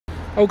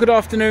Oh, good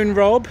afternoon,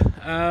 Rob,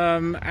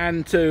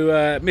 and to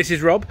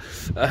Mrs. Rob.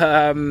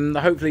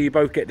 Hopefully you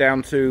both get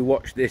down to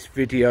watch this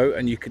video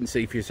and you can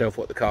see for yourself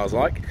what the car's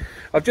like.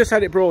 I've just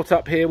had it brought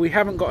up here. We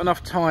haven't got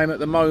enough time at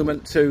the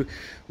moment to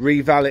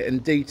revalet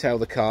and detail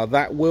the car.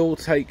 That will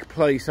take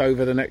place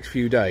over the next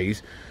few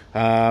days.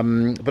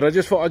 But I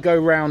just thought I'd go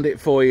round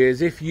it for you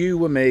as if you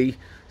were me,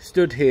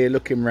 stood here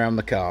looking round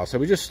the car. So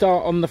we just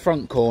start on the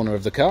front corner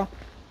of the car.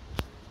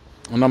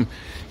 And I'm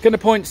going to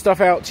point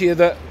stuff out to you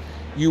that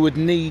you would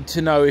need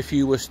to know if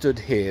you were stood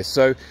here.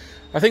 So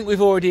I think we've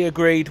already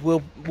agreed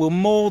we'll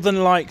more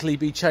than likely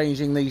be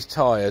changing these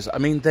tyres. I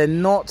mean, they're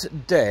not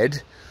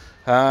dead,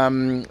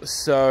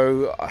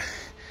 so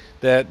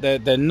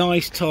they're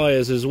nice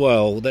tyres as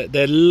well.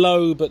 They're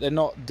low, but they're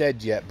not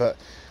dead yet. But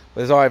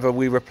there's either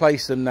we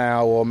replace them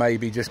now or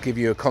maybe just give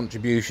you a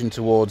contribution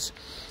towards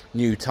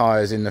new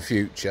tyres in the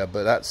future.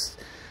 But that's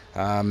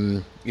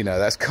you know,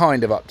 that's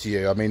kind of up to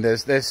you. I mean,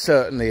 there's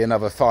certainly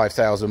another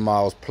 5,000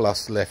 miles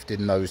plus left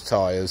in those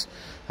tyres,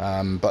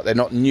 but they're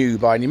not new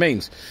by any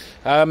means.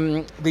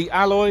 The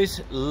alloys,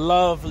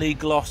 lovely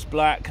gloss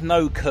black,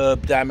 no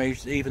curb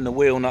damage. Even the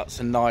wheel nuts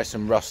are nice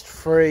and rust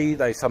free.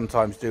 They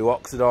sometimes do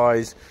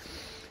oxidise,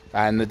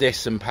 and the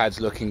discs and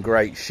pads look in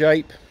great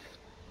shape.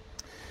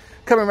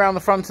 Coming around the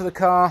front of the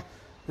car,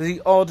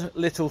 the odd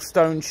little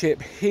stone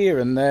chip here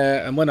and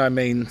there, and when I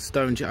mean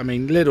stone chip, I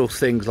mean little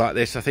things like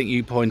this. I think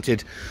you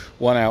pointed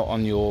one out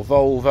on your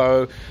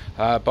Volvo.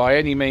 By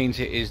any means,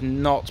 it is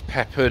not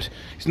peppered.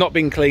 It's not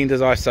been cleaned,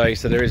 as I say,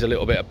 so there is a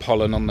little bit of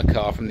pollen on the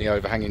car from the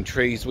overhanging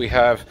trees we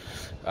have.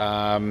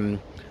 And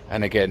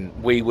again,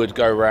 we would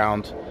go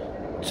round,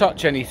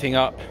 touch anything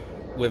up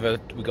with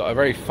we've got a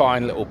very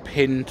fine little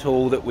pin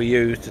tool that we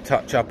use to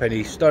touch up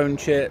any stone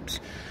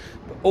chips.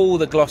 But all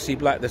the glossy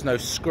black, there's no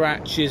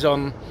scratches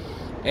on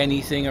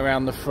anything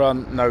around the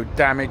front, no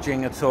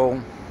damaging at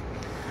all.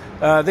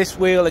 This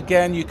wheel,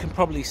 again, you can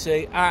probably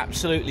see,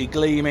 absolutely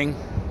gleaming.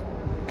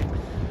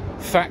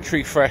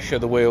 Factory fresh are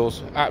the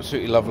wheels,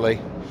 absolutely lovely.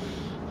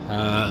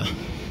 I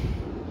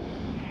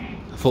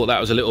thought that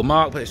was a little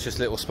mark, but it's just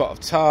a little spot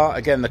of tar.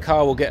 Again, the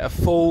car will get a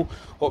full,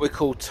 what we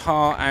call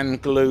tar and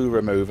glue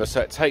remover,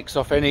 so it takes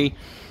off any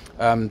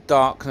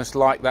darkness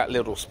like that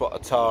little spot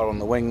of tar on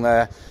the wing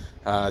there.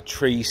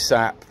 Tree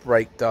sap,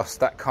 brake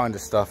dust, that kind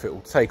of stuff. It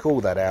will take all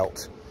that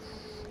out,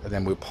 and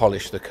then we'll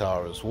polish the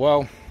car as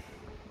well.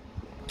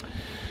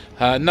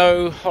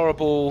 No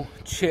horrible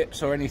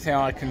chips or anything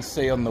I can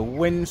see on the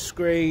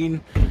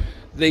windscreen.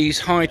 These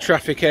high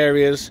traffic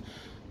areas,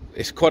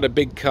 it's quite a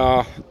big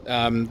car.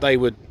 They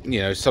would, you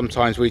know,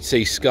 sometimes we'd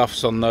see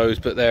scuffs on those,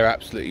 but they're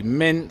absolutely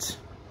mint.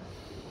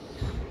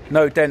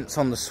 No dents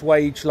on the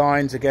swage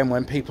lines. Again,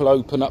 when people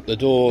open up the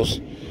doors,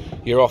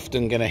 you're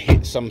often going to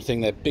hit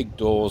something. They're big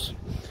doors,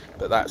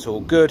 but that's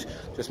all good.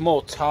 Just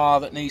more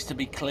tar that needs to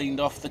be cleaned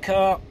off the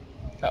car.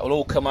 That will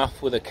all come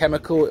off with a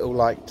chemical.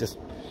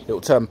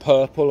 It'll turn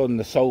purple and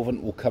the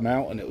solvent will come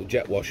out and it will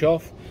jet wash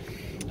off.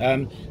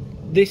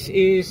 This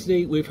is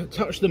we've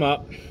touched them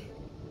up.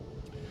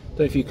 Don't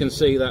know if you can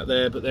see that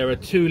there, but there are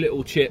two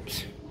little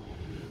chips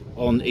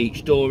on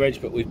each door edge,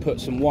 but we've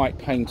put some white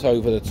paint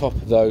over the top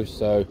of those,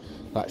 so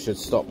that should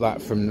stop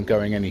that from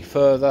going any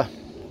further.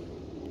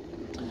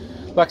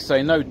 Like I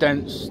say, no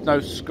dents,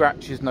 no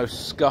scratches, no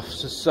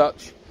scuffs as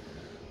such.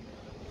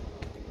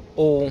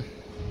 All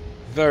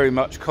very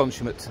much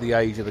consummate to the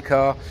age of the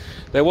car.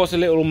 There was a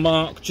little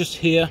mark just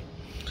here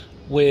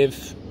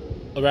with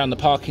around the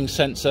parking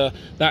sensor.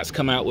 That's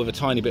come out with a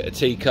tiny bit of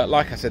T-cut.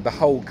 Like I said, the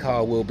whole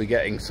car will be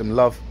getting some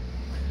love.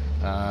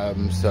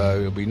 So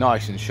it'll be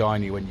nice and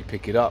shiny when you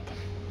pick it up.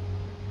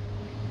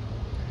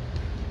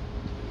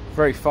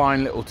 Very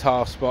fine little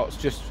tar spots,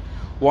 just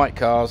white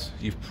cars.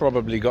 You've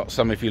probably got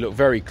some if you look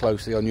very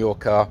closely on your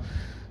car,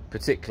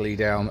 particularly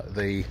down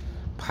the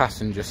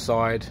passenger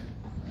side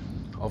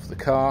of the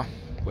car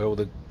where all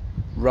the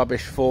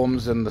rubbish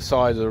forms and the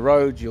side of the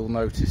road. You'll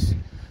notice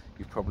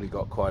you've probably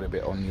got quite a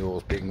bit on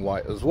yours being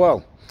white as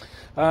well.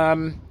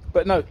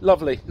 But no,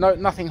 lovely, no,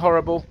 nothing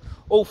horrible.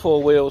 All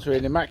four wheels are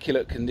in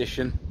immaculate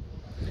condition.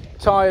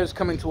 Tyres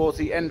coming towards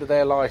the end of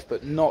their life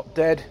but not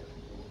dead.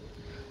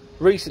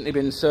 Recently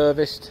been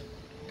serviced.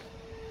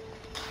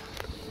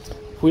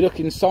 If we look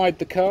inside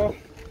the car,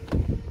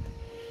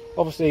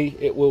 obviously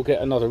it will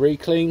get another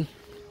re-clean,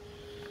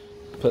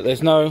 but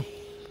there's no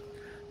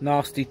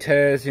nasty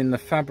tears in the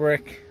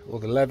fabric or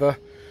the leather.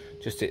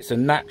 Just it's a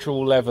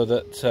natural leather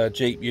that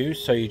Jeep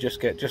use, so you just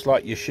get, just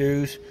like your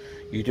shoes,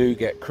 you do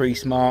get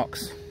crease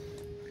marks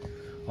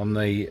on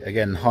the,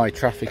 again, high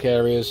traffic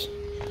areas.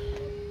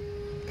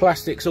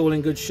 Plastic's all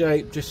in good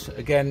shape, just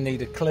again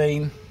need a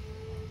clean.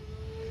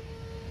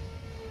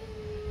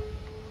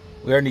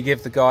 We only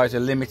give the guys a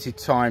limited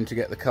time to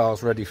get the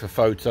cars ready for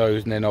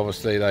photos, and then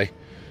obviously they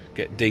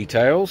get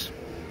details.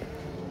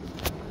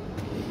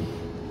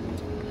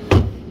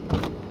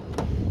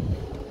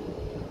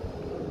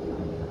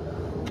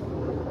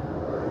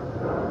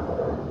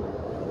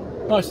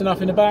 Nice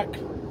enough in the back.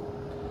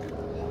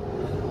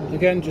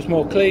 Again, just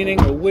more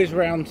cleaning. We'll whiz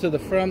round to the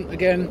front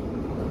again,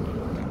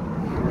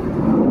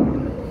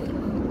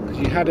 because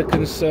you had a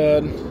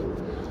concern,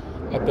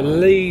 I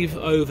believe,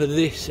 over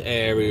this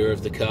area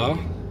of the car,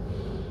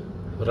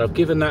 but I've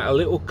given that a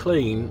little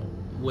clean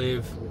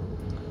with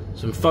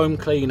some foam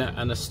cleaner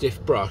and a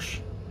stiff brush,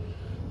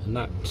 and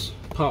that's,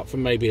 apart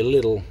from maybe a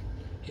little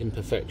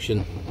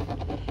imperfection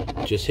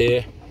just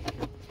here,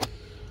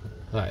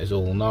 that is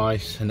all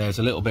nice. And there's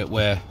a little bit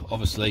where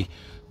obviously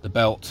the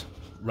belt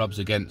rubs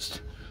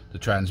against the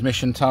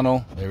transmission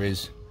tunnel. There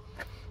is,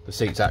 the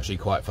seat's actually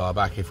quite far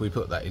back. If we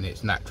put that in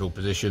its natural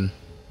position,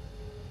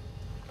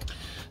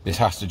 this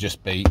has to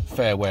just be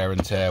fair wear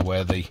and tear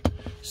where the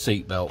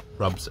seat belt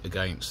rubs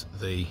against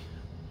the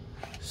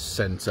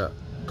center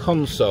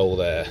console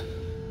there.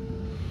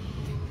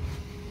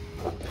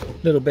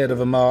 Little bit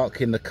of a mark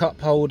in the cup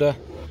holder.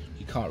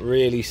 You can't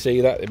really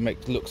see that.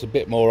 It looks a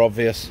bit more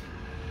obvious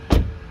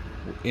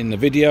in the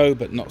video,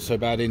 but not so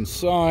bad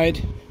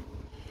inside.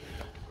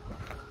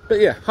 But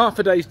yeah, half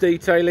a day's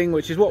detailing,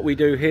 which is what we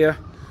do here.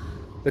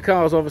 The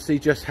car's obviously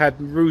just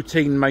had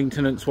routine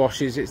maintenance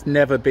washes. It's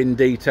never been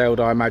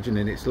detailed, I imagine,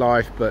 in its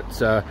life. But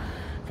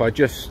if I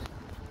just,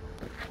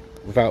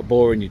 without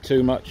boring you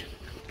too much,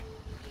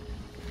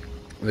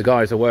 the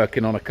guys are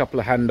working on a couple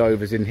of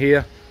handovers in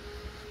here.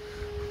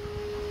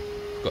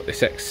 Got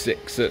this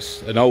X6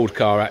 that's an old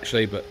car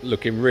actually, but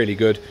looking really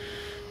good.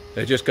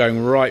 They're just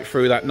going right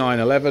through that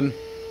 911.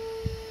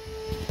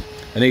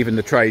 And even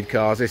the trade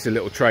cars, this is a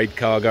little trade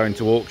car going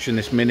to auction,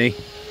 this Mini.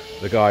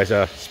 The guys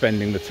are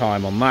spending the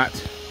time on that.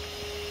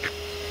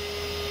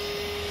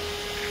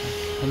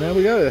 And there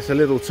we go, that's a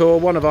little tour.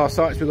 One of our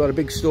sites, we've got a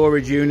big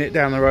storage unit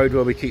down the road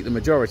where we keep the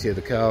majority of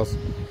the cars.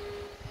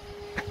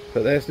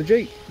 But there's the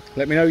Jeep.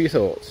 Let me know your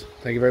thoughts.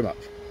 Thank you very much.